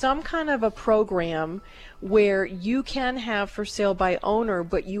between. There's some kind of a program where you can have for sale by owner,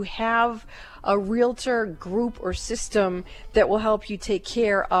 but you have a realtor group or system that will help you take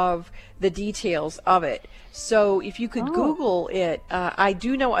care of the details of it. So if you could Google it, I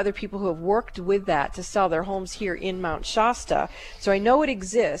do know other people who have worked with that to sell their homes here in Mount Shasta. So I know it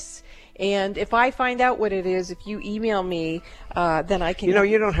exists. And if I find out what it is, if you email me, then I can...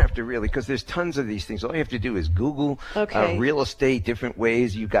 You don't have to really, because there's tons of these things. All you have to do is Google real estate, different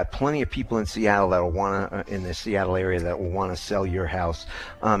ways. You've got plenty of people in Seattle that will want to, in the Seattle area, that will want to sell your house.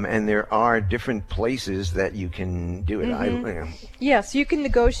 And there are different places that you can do it. Yes, you can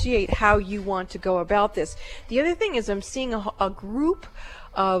negotiate how you want to go about this. The other thing is I'm seeing a group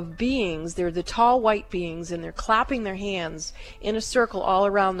of beings. They're the tall white beings, and they're clapping their hands in a circle all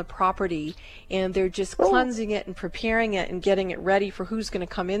around the property, and they're just cleansing it and preparing it and getting it ready for who's going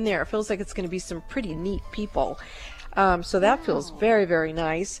to come in there. It feels like it's going to be some pretty neat people. So that feels very, very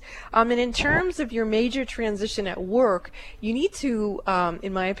nice. And in terms of your major transition at work, you need to,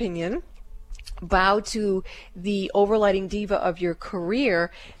 in my opinion, bow to the overlighting diva of your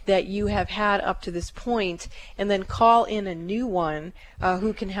career that you have had up to this point, and then call in a new one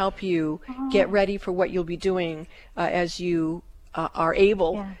who can help you get ready for what you'll be doing as you are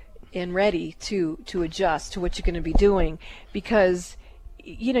able and ready to adjust to what you're going to be doing. Because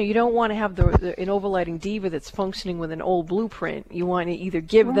you don't want to have an overlighting diva that's functioning with an old blueprint. You want to either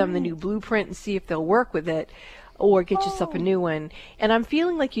give them the new blueprint and see if they'll work with it, or get yourself a new one. And I'm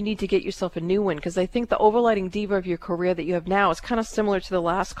feeling like you need to get yourself a new one, because I think the overlighting diva of your career that you have now is kind of similar to the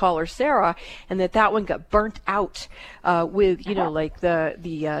last caller, Sarah, and that one got burnt out with, like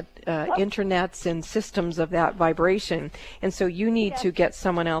the internets and systems of that vibration. And so you need to get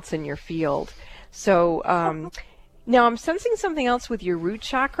someone else in your field. So now I'm sensing something else with your root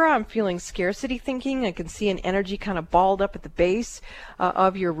chakra. I'm feeling scarcity thinking. I can see an energy kind of balled up at the base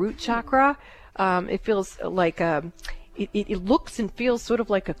of your root chakra. It feels like it looks and feels sort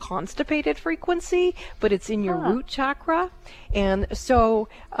of like a constipated frequency, but it's in your root chakra. And so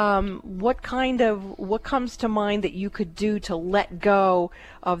what comes to mind that you could do to let go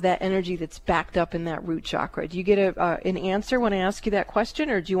of that energy that's backed up in that root chakra? Do you get an answer when I ask you that question,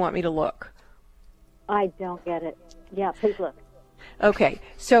 or do you want me to look? I don't get it. Yeah, please look. Okay,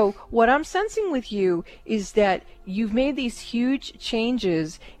 so what I'm sensing with you is that you've made these huge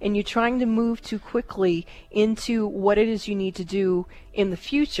changes and you're trying to move too quickly into what it is you need to do in the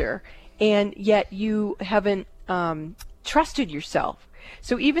future, and yet you haven't trusted yourself.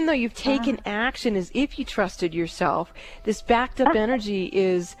 So even though you've taken action as if you trusted yourself, this backed up energy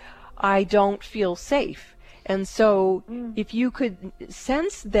is, I don't feel safe. And so if you could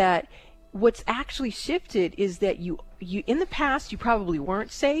sense that what's actually shifted is that you in the past you probably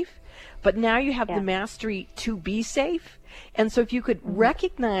weren't safe, but now you have the mastery to be safe. And so if you could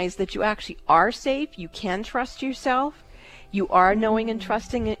recognize that you actually are safe, you can trust yourself, you are knowing and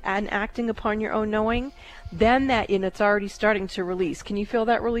trusting and acting upon your own knowing, then it's already starting to release. Can you feel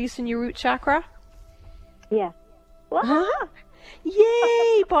that release in your root chakra? Yeah.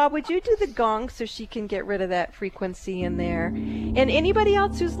 Yay! Bob, would you do the gong so she can get rid of that frequency in there? And anybody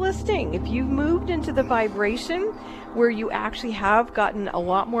else who's listening, if you've moved into the vibration where you actually have gotten a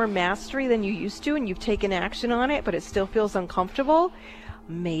lot more mastery than you used to and you've taken action on it, but it still feels uncomfortable,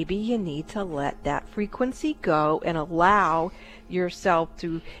 maybe you need to let that frequency go and allow yourself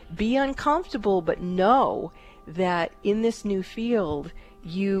to be uncomfortable, but know that in this new field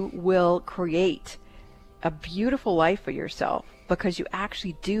you will create a beautiful life for yourself, because you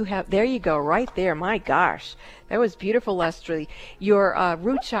actually do have, there you go, right there. My gosh, that was beautiful, Leslie. Your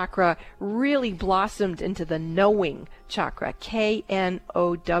root chakra really blossomed into the knowing chakra, Knowing,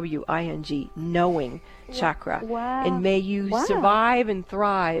 knowing chakra. Wow. And may you survive and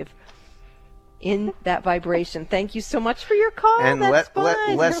thrive in that vibration. Thank you so much for your call. And That's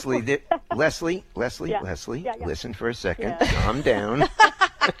fun. Leslie, Yeah. listen for a second. Calm down.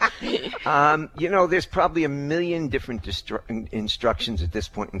 There's probably a million different instructions at this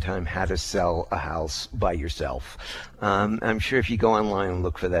point in time how to sell a house by yourself. I'm sure if you go online and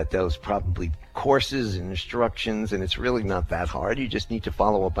look for that, those probably courses and instructions, and it's really not that hard. You just need to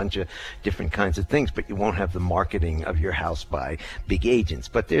follow a bunch of different kinds of things, but you won't have the marketing of your house by big agents.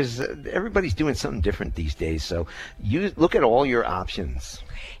 But there's everybody's doing something different these days, so you look at all your options.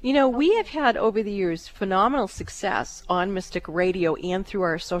 We have had over the years phenomenal success on Mystic Radio and through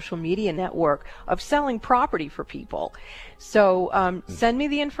our social media network of selling property for people. So send me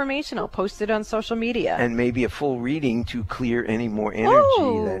the information. I'll post it on social media. And maybe a full reading to clear any more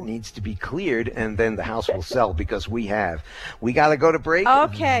energy that needs to be cleared, and then the house will sell, because we got to go to break.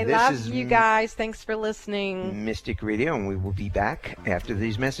 Okay, love you guys. Thanks for listening. Mystic Radio, and we will be back after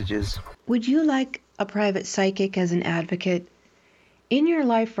these messages. Would you like a private psychic as an advocate? In your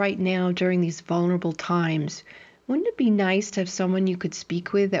life right now, during these vulnerable times, wouldn't it be nice to have someone you could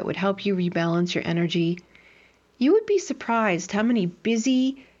speak with that would help you rebalance your energy? You would be surprised how many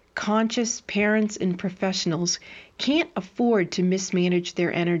busy, conscious parents and professionals can't afford to mismanage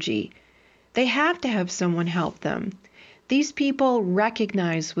their energy. They have to have someone help them. These people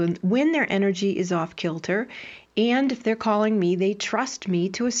recognize when their energy is off kilter, and if they're calling me, they trust me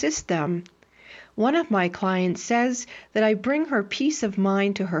to assist them. One of my clients says that I bring her peace of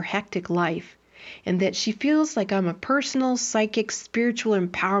mind to her hectic life, and that she feels like I'm a personal, psychic, spiritual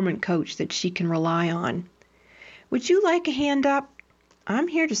empowerment coach that she can rely on. Would you like a hand up? I'm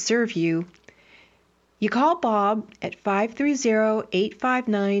here to serve you. You call Bob at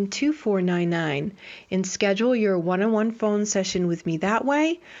 530-859-2499 and schedule your one-on-one phone session with me that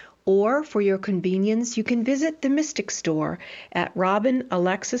way, or for your convenience, you can visit the Mystic Store at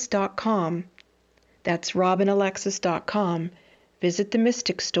robinalexis.com. That's robinalexis.com. Visit the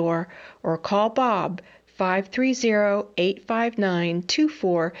Mystic Store or call Bob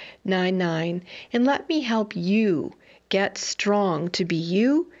 530-859-2499 and let me help you get strong to be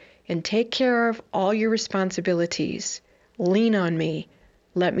you and take care of all your responsibilities. Lean on me.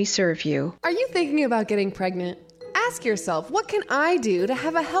 Let me serve you. Are you thinking about getting pregnant? Ask yourself, what can I do to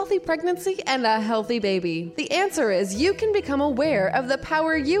have a healthy pregnancy and a healthy baby? The answer is you can become aware of the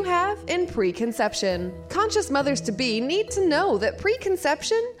power you have in preconception. Conscious mothers-to-be need to know that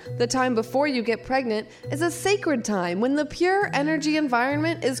preconception, the time before you get pregnant, is a sacred time when the pure energy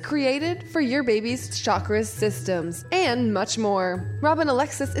environment is created for your baby's chakras systems, and much more. Robin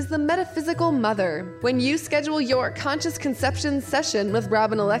Alexis is the metaphysical mother. When you schedule your conscious conception session with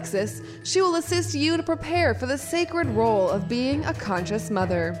Robin Alexis, she will assist you to prepare for the sacred role of being a conscious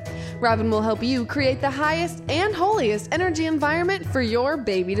mother. Robin will help you create the highest and holiest energy environment for your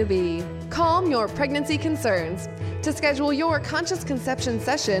baby-to-be. Calm your pregnancy concerns. To schedule your conscious conception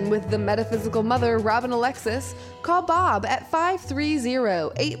session with the metaphysical mother, Robin Alexis, call Bob at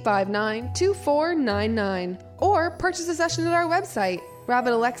 530-859-2499 or purchase a session at our website,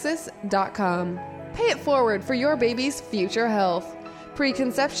 robinalexis.com. Pay it forward for your baby's future health.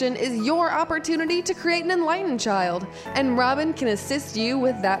 Preconception is your opportunity to create an enlightened child, and Robin can assist you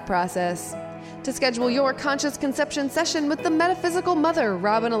with that process. To schedule your conscious conception session with the metaphysical mother,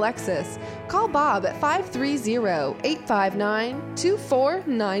 Robin Alexis, call Bob at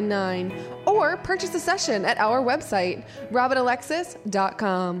 530-859-2499 or purchase a session at our website,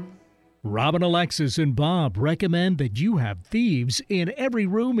 robinalexis.com. Robin Alexis and Bob recommend that you have thieves in every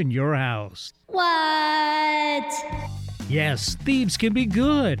room in your house. What? Yes, thieves can be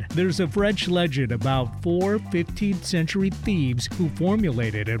good. There's a French legend about 4 15th century thieves who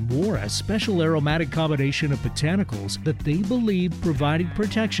formulated and wore a special aromatic combination of botanicals that they believed provided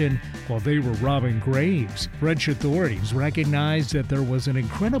protection while they were robbing graves. French authorities recognized that there was an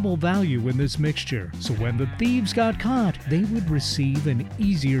incredible value in this mixture, so when the thieves got caught, they would receive an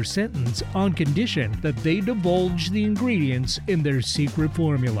easier sentence on condition that they divulged the ingredients in their secret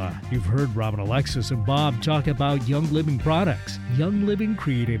formula. You've heard Robin Alexis and Bob talk about Young Living products. Young Living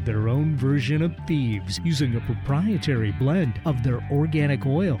created their own version of Thieves using a proprietary blend of their organic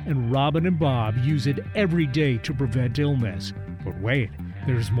oil, and Robin and Bob use it every day to prevent illness. But wait,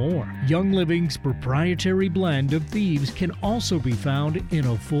 There's more. Young Living's proprietary blend of Thieves can also be found in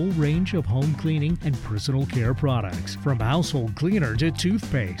a full range of home cleaning and personal care products. From household cleaner to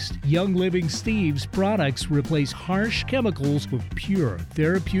toothpaste, Young Living's Thieves products replace harsh chemicals with pure,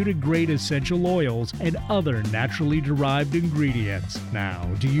 therapeutic-grade essential oils and other naturally derived ingredients. Now,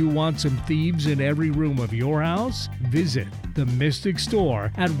 do you want some Thieves in every room of your house? Visit the Mystic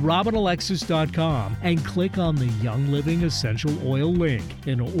Store at RobinAlexis.com and click on the Young Living Essential Oil link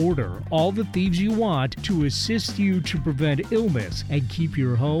and order all the Thieves you want to assist you to prevent illness and keep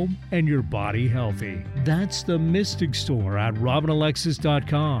your home and your body healthy. That's the Mystic Store at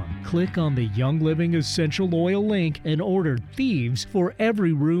RobinAlexis.com. Click on the Young Living Essential Oil link and order Thieves for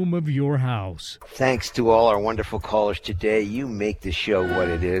every room of your house. Thanks to all our wonderful callers today. You make the show what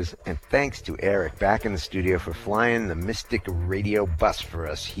it is. And thanks to Eric back in the studio for flying the Mystic Radio bus for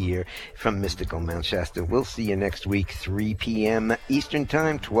us here from Mystical Mount Shasta. We'll see you next week, 3 p.m. Eastern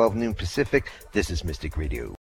Time, 12 noon Pacific. This is Mystic Radio.